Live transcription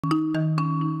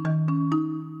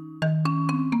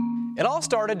It all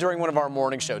started during one of our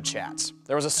morning show chats.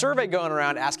 There was a survey going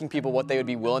around asking people what they would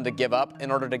be willing to give up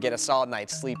in order to get a solid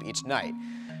night's sleep each night.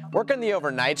 Working the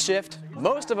overnight shift,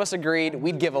 most of us agreed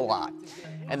we'd give a lot.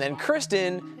 And then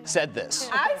Kristen said this.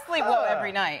 I sleep well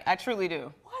every night. I truly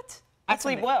do. What? I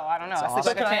sleep well. I don't know. Awesome.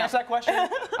 So can I answer that question?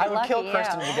 I would kill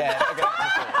Kristen today.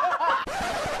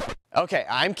 Okay,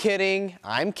 I'm kidding.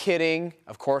 I'm kidding.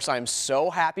 Of course, I'm so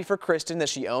happy for Kristen that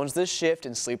she owns this shift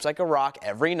and sleeps like a rock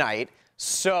every night.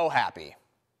 So happy.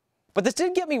 But this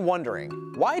did get me wondering,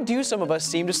 why do some of us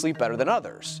seem to sleep better than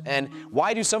others? And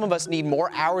why do some of us need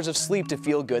more hours of sleep to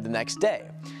feel good the next day?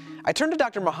 I turned to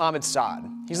Dr. Mohammed Saad.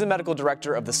 He's the medical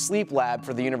director of the sleep lab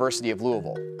for the University of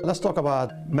Louisville. Let's talk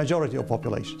about majority of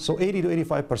population. So 80 to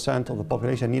 85% of the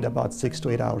population need about 6 to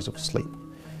 8 hours of sleep.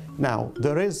 Now,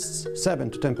 there is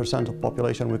 7 to 10% of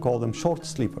population, we call them short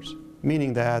sleepers,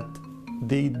 meaning that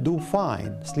they do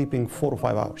fine sleeping 4 to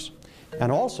 5 hours.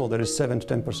 And also there is 7 to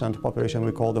 10% of population,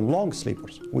 we call them long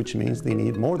sleepers, which means they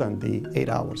need more than the 8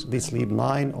 hours. They sleep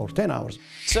 9 or 10 hours.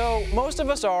 So most of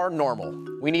us are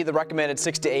normal. We need the recommended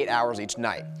 6 to 8 hours each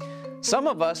night. Some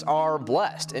of us are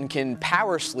blessed and can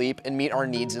power sleep and meet our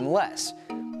needs in less.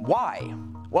 Why?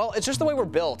 Well, it's just the way we're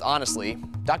built, honestly.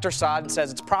 Dr. Saad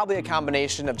says it's probably a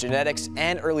combination of genetics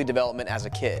and early development as a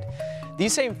kid.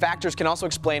 These same factors can also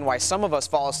explain why some of us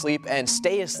fall asleep and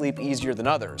stay asleep easier than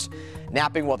others.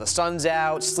 Napping while the sun's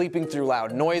out, sleeping through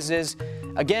loud noises.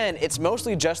 Again, it's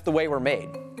mostly just the way we're made.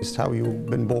 This is how you've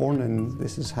been born and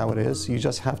this is how it is. You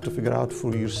just have to figure out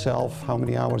for yourself how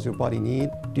many hours your body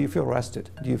needs. Do you feel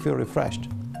rested? Do you feel refreshed?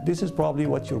 This is probably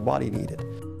what your body needed.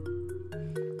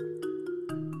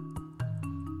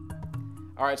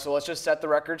 All right, so let's just set the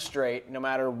record straight. No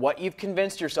matter what you've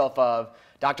convinced yourself of,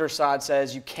 Dr. Saad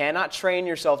says you cannot train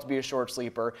yourself to be a short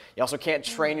sleeper. You also can't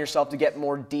train yourself to get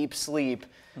more deep sleep.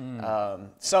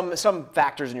 Some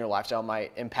factors in your lifestyle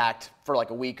might impact for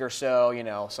like a week or so. You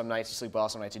know, some nights you sleep well,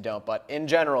 some nights you don't. But in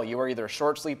general, you are either a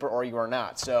short sleeper or you are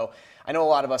not. So I know a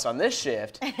lot of us on this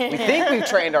shift, we think we've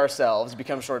trained ourselves to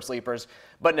become short sleepers.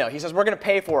 But no, he says we're going to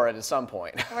pay for it at some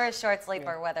point. We're a short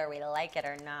sleeper whether we like it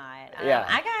or not. Yeah.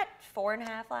 I got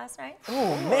 4.5 last night.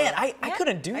 Oh man, I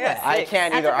couldn't do that. I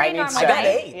can't That's either. a I pretty need normal 7. I got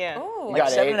night. 8. Yeah. Ooh. You Like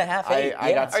got 7.5, 8.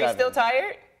 I got Are 7. you still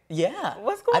tired? Yeah.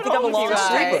 What's going I think on I'm a with you long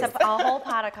guys? sleeper. A whole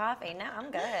pot of coffee. No,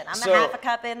 I'm good. I'm So- a half a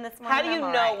cup in this morning. How do you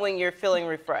I'm know all right. when you're feeling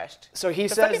refreshed? So he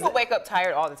 'Cause says some people that- wake up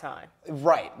tired all the time.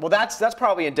 Right. Well, that's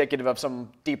probably indicative of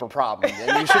some deeper problem.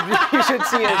 And you should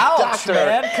see a Ouch, doctor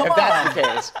man. Come if that's on. the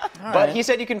case. But he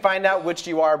said you can find out which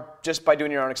you are just by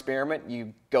doing your own experiment.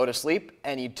 You go to sleep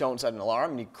and you don't set an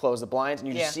alarm and you close the blinds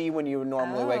and you just see when you would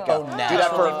normally wake up. Oh, Do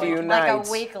that for a few like nights.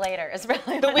 a week later is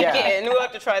really The what weekend. We'll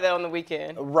have to try that on the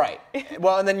weekend. Right.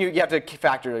 Well, and then you have to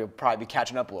factor you'll probably be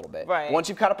catching up a little bit. Right. Once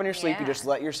you've caught up on your sleep, you Yeah. just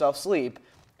let yourself sleep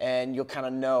and you'll kind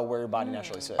of know where your body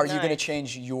naturally sits. Are you going to Nice.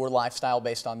 change your lifestyle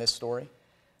based on this story?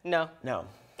 No. No.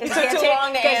 It took too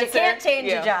long to answer. you can't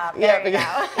change your job. Yeah, There you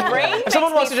go. Rain If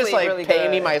someone makes wants to me just sleep like really pay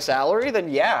me good. my salary, then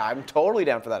yeah, I'm totally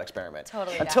down for that experiment.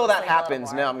 Totally Until down to that sleep a little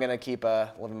happens, more. no, I'm gonna keep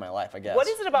living my life, I guess. What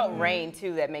is it about rain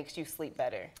too that makes you sleep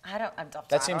better? I don't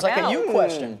That seems I like don't a know. you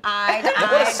question. I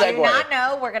segue. do not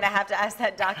know. We're going to have to ask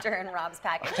that doctor in Rob's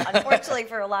package. Unfortunately,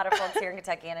 for a lot of folks here in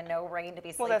Kentucky, and no rain to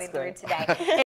be Well, sleeping that's through good. today.